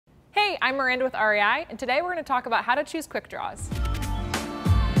Hey, I'm Miranda with REI, and today we're going to talk about how to choose quick draws.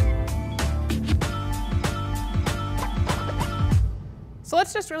 So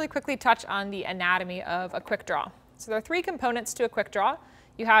let's just really quickly touch on the anatomy of a quick draw. So there are three components to a quick draw.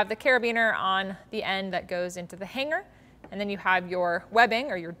 You have the carabiner on the end that goes into the hanger, and then you have your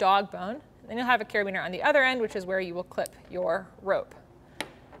webbing or your dog bone, and then you'll have a carabiner on the other end, which is where you will clip your rope.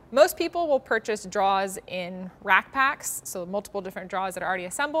 Most people will purchase draws in rack packs, so multiple different draws that are already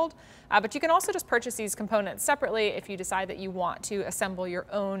assembled, but you can also just purchase these components separately if you decide that you want to assemble your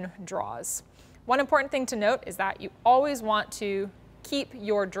own draws. One important thing to note is that you always want to keep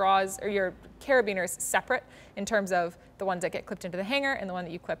your draws or your carabiners separate in terms of the ones that get clipped into the hanger and the one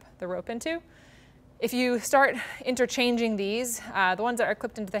that you clip the rope into. If you start interchanging these, the ones that are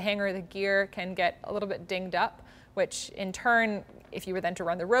clipped into the hanger, the gear can get a little bit dinged up, which in turn, if you were then to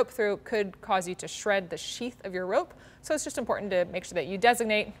run the rope through, could cause you to shred the sheath of your rope. So it's just important to make sure that you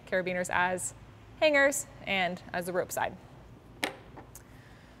designate carabiners as hangers and as the rope side.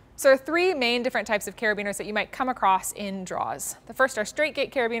 So there are three main different types of carabiners that you might come across in draws. The first are straight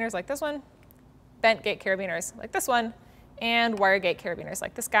gate carabiners like this one, bent gate carabiners like this one, and wire gate carabiners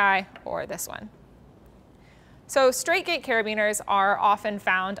like this guy or this one. So straight gate carabiners are often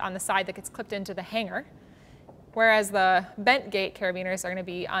found on the side that gets clipped into the hanger, whereas the bent gate carabiners are going to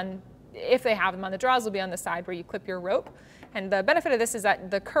be on, if they have them on the draws, will be on the side where you clip your rope. And the benefit of this is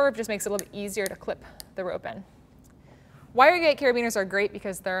that the curve just makes it a little bit easier to clip the rope in. Wire gate carabiners are great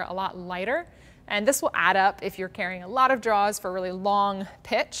because they're a lot lighter, and this will add up if you're carrying a lot of draws for a really long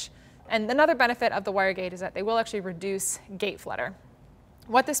pitch. And another benefit of the wire gate is that they will actually reduce gate flutter.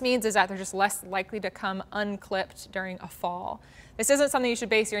 What this means is that they're just less likely to come unclipped during a fall. This isn't something you should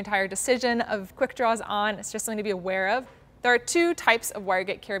base your entire decision of quick draws on. It's just something to be aware of. There are two types of wire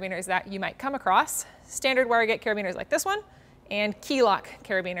gate carabiners that you might come across: standard wire gate carabiners like this one, and key lock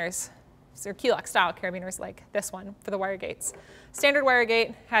carabiners, so key lock style carabiners like this one for the wire gates. Standard wire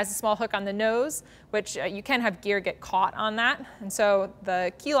gate has a small hook on the nose, which you can have gear get caught on that. And so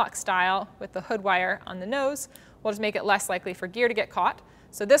the key lock style with the hood wire on the nose will just make it less likely for gear to get caught.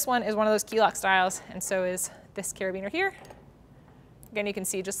 So this one is one of those key lock styles, and so is this carabiner here. Again, you can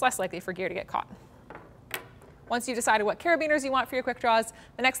see just less likely for gear to get caught. Once you've decided what carabiners you want for your quick draws,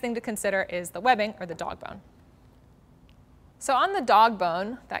 the next thing to consider is the webbing or the dog bone. So on the dog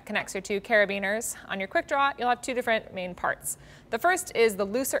bone that connects your two carabiners on your quick draw, you'll have two different main parts. The first is the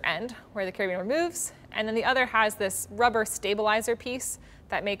looser end where the carabiner moves, and then the other has this rubber stabilizer piece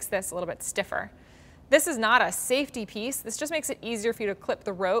that makes this a little bit stiffer. This is not a safety piece. This just makes it easier for you to clip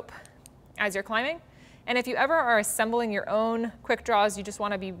the rope as you're climbing. And if you ever are assembling your own quick draws, you just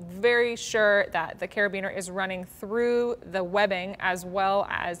want to be very sure that the carabiner is running through the webbing as well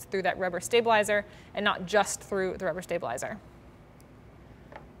as through that rubber stabilizer and not just through the rubber stabilizer.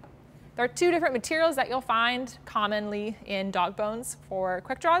 There are two different materials that you'll find commonly in dog bones for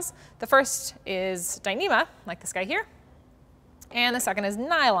quick draws. The first is Dyneema, like this guy here, and the second is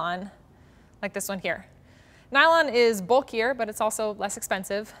nylon, like this one here. Nylon is bulkier, but it's also less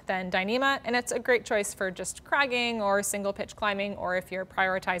expensive than Dyneema, and it's a great choice for just cragging or single pitch climbing, or if you're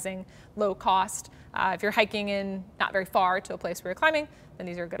prioritizing low cost. If you're hiking in not very far to a place where you're climbing, then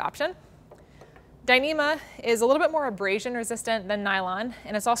these are a good option. Dyneema is a little bit more abrasion resistant than nylon,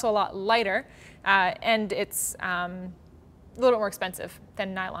 and it's also a lot lighter, and it's a little bit more expensive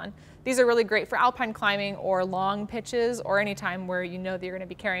than nylon. These are really great for alpine climbing or long pitches or any time where you know that you're going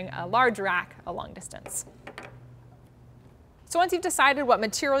to be carrying a large rack a long distance. So once you've decided what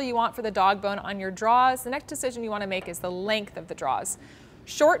material you want for the dog bone on your draws, the next decision you want to make is the length of the draws.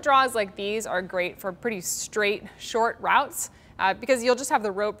 Short draws like these are great for pretty straight, short routes because you'll just have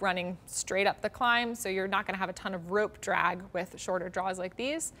the rope running straight up the climb, so you're not going to have a ton of rope drag with shorter draws like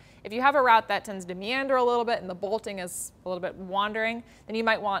these. If you have a route that tends to meander a little bit and the bolting is a little bit wandering, then you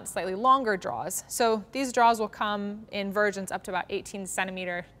might want slightly longer draws. So these draws will come in versions up to about 18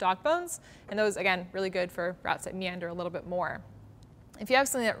 centimeter dog bones, and those, again, really good for routes that meander a little bit more. If you have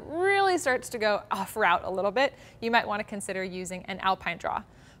something that really starts to go off route a little bit, you might want to consider using an alpine draw.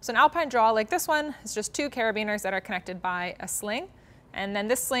 So an alpine draw like this one is just two carabiners that are connected by a sling, and then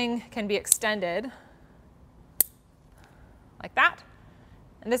this sling can be extended like that.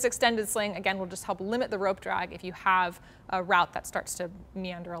 And this extended sling, again, will just help limit the rope drag if you have a route that starts to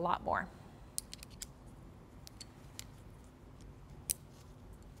meander a lot more.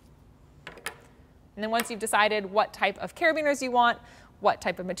 And then once you've decided what type of carabiners you want, what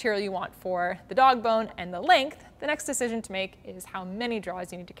type of material you want for the dog bone and the length, the next decision to make is how many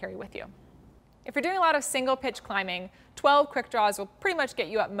draws you need to carry with you. If you're doing a lot of single pitch climbing, 12 quick draws will pretty much get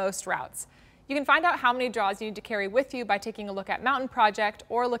you up most routes. You can find out how many draws you need to carry with you by taking a look at Mountain Project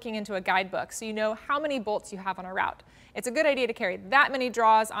or looking into a guidebook so you know how many bolts you have on a route. It's a good idea to carry that many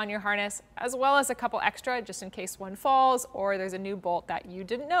draws on your harness, as well as a couple extra just in case one falls or there's a new bolt that you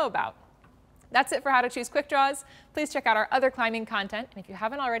didn't know about. That's it for how to choose quick draws. Please check out our other climbing content, and if you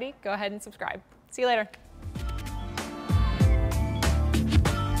haven't already, go ahead and subscribe. See you later.